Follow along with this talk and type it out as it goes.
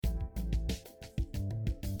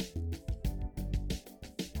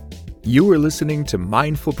You are listening to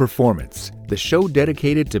Mindful Performance, the show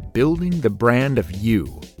dedicated to building the brand of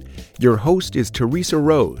you. Your host is Teresa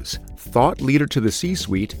Rose, thought leader to the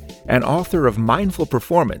C-suite and author of Mindful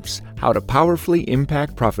Performance, How to Powerfully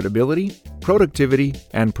Impact Profitability, Productivity,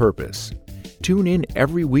 and Purpose. Tune in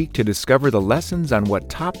every week to discover the lessons on what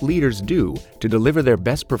top leaders do to deliver their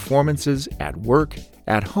best performances at work,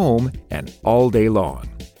 at home, and all day long.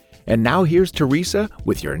 And now here's Teresa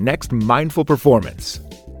with your next Mindful Performance.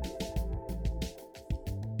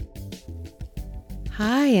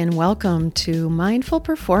 Hi, and welcome to Mindful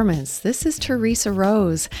Performance. This is Teresa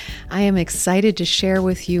Rose. I am excited to share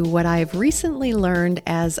with you what I've recently learned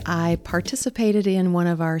as I participated in one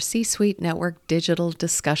of our C-Suite Network digital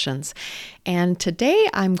discussions. And today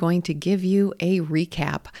I'm going to give you a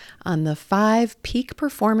recap on the 5 peak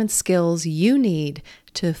performance skills you need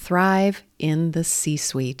to thrive in the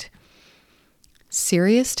C-Suite.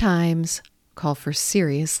 Serious times call for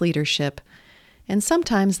serious leadership, and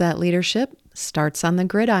sometimes that leadership starts on the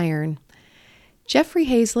gridiron. Jeffrey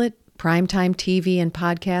Hayzlett, primetime TV and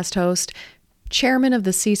podcast host, chairman of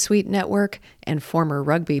the C-Suite Network, and former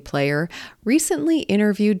rugby player, recently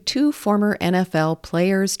interviewed 2 former NFL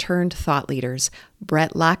players turned thought leaders,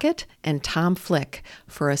 Brett Lockett and Tom Flick,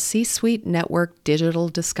 for a C-Suite Network digital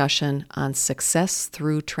discussion on success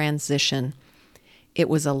through transition. It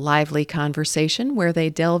was a lively conversation where they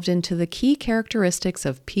delved into the key characteristics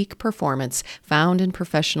of peak performance found in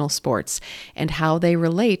professional sports and how they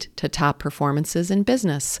relate to top performances in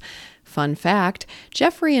business. Fun fact,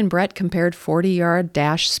 Jeffrey and Brett compared 40-yard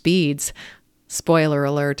dash speeds. Spoiler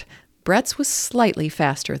alert, Brett's was slightly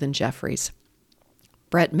faster than Jeffrey's.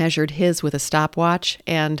 Brett measured his with a stopwatch,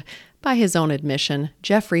 and by his own admission,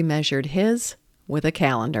 Jeffrey measured his with a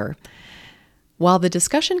calendar. While the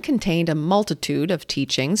discussion contained a multitude of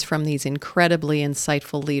teachings from these incredibly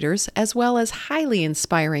insightful leaders, as well as highly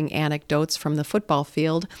inspiring anecdotes from the football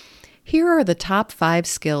field, here are the top 5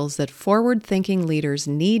 skills that forward-thinking leaders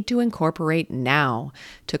need to incorporate now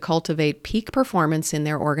to cultivate peak performance in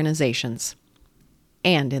their organizations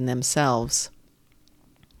and in themselves.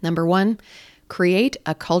 Number 1, create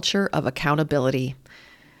a culture of accountability.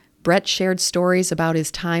 Brett shared stories about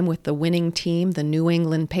his time with the winning team, the New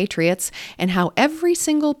England Patriots, and how every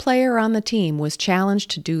single player on the team was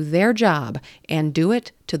challenged to do their job and do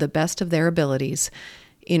it to the best of their abilities.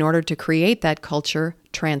 In order to create that culture,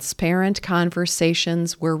 transparent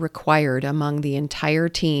conversations were required among the entire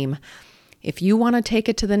team. If you want to take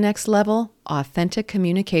it to the next level, authentic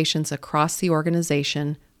communications across the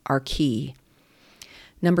organization are key.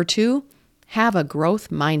 Number 2, have a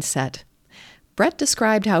growth mindset. Brett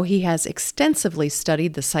described how he has extensively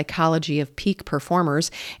studied the psychology of peak performers,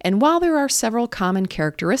 and while there are several common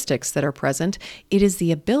characteristics that are present, it is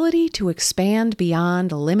the ability to expand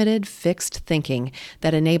beyond limited fixed thinking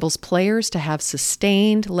that enables players to have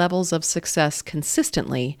sustained levels of success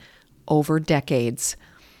consistently over decades.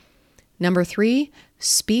 Number 3,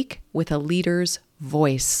 speak with a leader's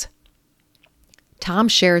voice. Tom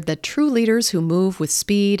shared that true leaders who move with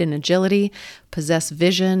speed and agility, possess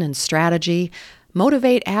vision and strategy,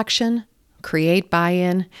 motivate action, create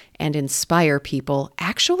buy-in, and inspire people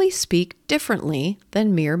actually speak differently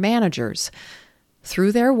than mere managers.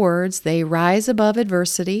 Through their words, they rise above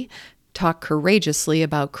adversity, talk courageously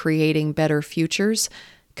about creating better futures,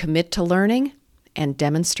 commit to learning, and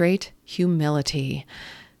demonstrate humility.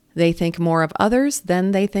 They think more of others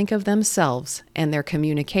than they think of themselves, and their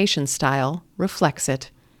communication style reflects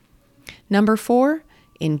it. Number 4,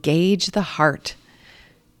 engage the heart.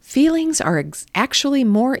 Feelings are actually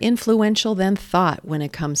more influential than thought when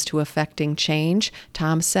it comes to affecting change,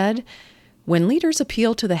 Tom said. When leaders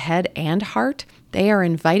appeal to the head and heart, they are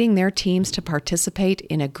inviting their teams to participate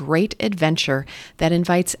in a great adventure that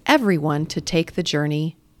invites everyone to take the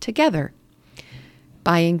journey together.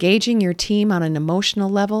 By engaging your team on an emotional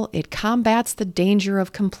level, it combats the danger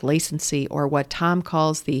of complacency, or what Tom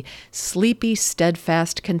calls the sleepy,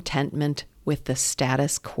 steadfast contentment with the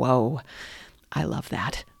status quo. I love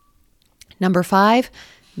that. Number 5,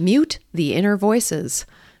 mute the inner voices.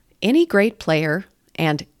 Any great player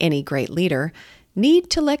and any great leader need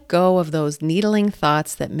to let go of those needling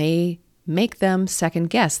thoughts that may make them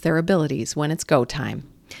second-guess their abilities when it's go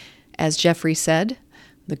time. As Jeffrey said,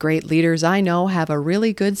 the great leaders I know have a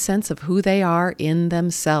really good sense of who they are in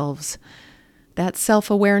themselves. That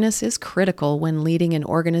self-awareness is critical when leading an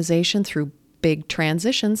organization through big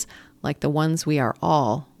transitions like the ones we are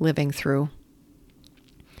all living through.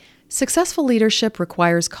 Successful leadership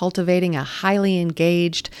requires cultivating a highly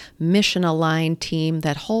engaged, mission-aligned team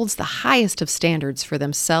that holds the highest of standards for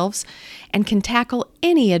themselves and can tackle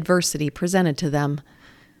any adversity presented to them.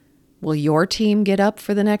 Will your team get up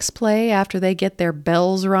for the next play after they get their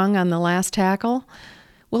bells rung on the last tackle?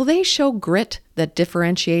 Will they show grit that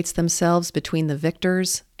differentiates themselves between the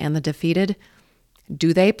victors and the defeated?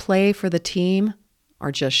 Do they play for the team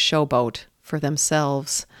or just showboat for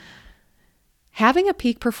themselves? Having a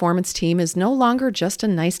peak performance team is no longer just a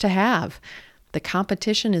nice to have. The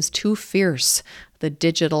competition is too fierce, the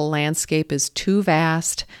digital landscape is too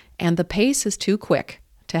vast, and the pace is too quick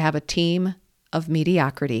to have a team of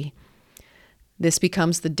mediocrity. This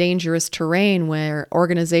becomes the dangerous terrain where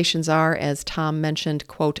organizations are, as Tom mentioned,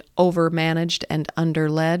 quote, overmanaged and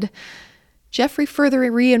underled. Jeffrey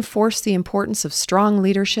further reinforced the importance of strong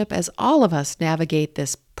leadership as all of us navigate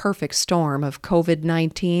this perfect storm of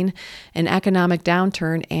COVID-19, an economic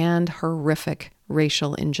downturn, and horrific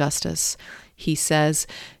racial injustice. He says,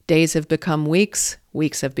 days have become weeks,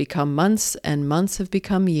 weeks have become months, and months have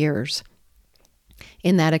become years.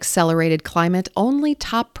 In that accelerated climate, only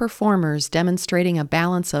top performers demonstrating a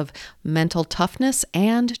balance of mental toughness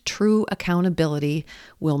and true accountability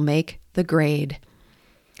will make the grade.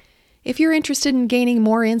 If you're interested in gaining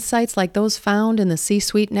more insights like those found in the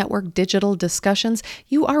C-Suite Network digital discussions,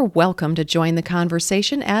 you are welcome to join the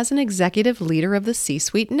conversation as an executive leader of the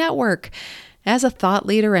C-Suite Network. As a thought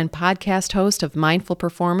leader and podcast host of Mindful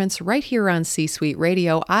Performance right here on C-Suite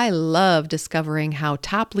Radio, I love discovering how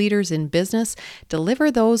top leaders in business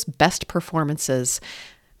deliver those best performances.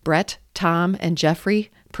 Brett, Tom, and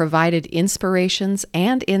Jeffrey provided inspirations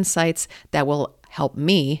and insights that will help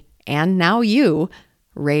me, and now you,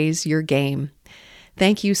 raise your game.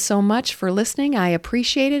 Thank you so much for listening. I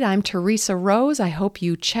appreciate it. I'm Teresa Rose. I hope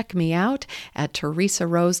you check me out at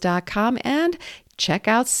teresarose.com and check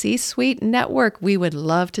out C-Suite Network. We would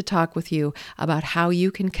love to talk with you about how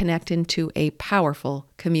you can connect into a powerful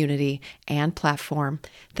community and platform.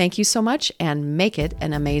 Thank you so much and make it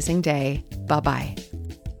an amazing day. Bye-bye.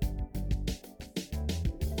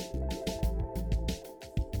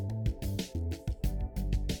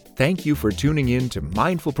 Thank you for tuning in to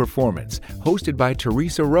Mindful Performance, hosted by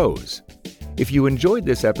Teresa Rose. If you enjoyed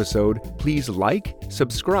this episode, please like,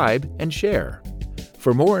 subscribe, and share.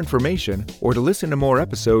 For more information or to listen to more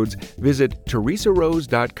episodes, visit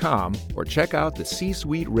teresarose.com or check out the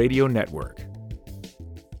C-Suite Radio Network.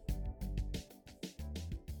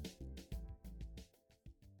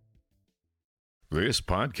 This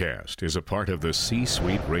podcast is a part of the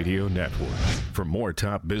C-Suite Radio Network. For more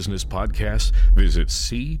top business podcasts, visit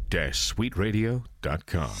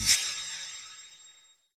c-suiteradio.com.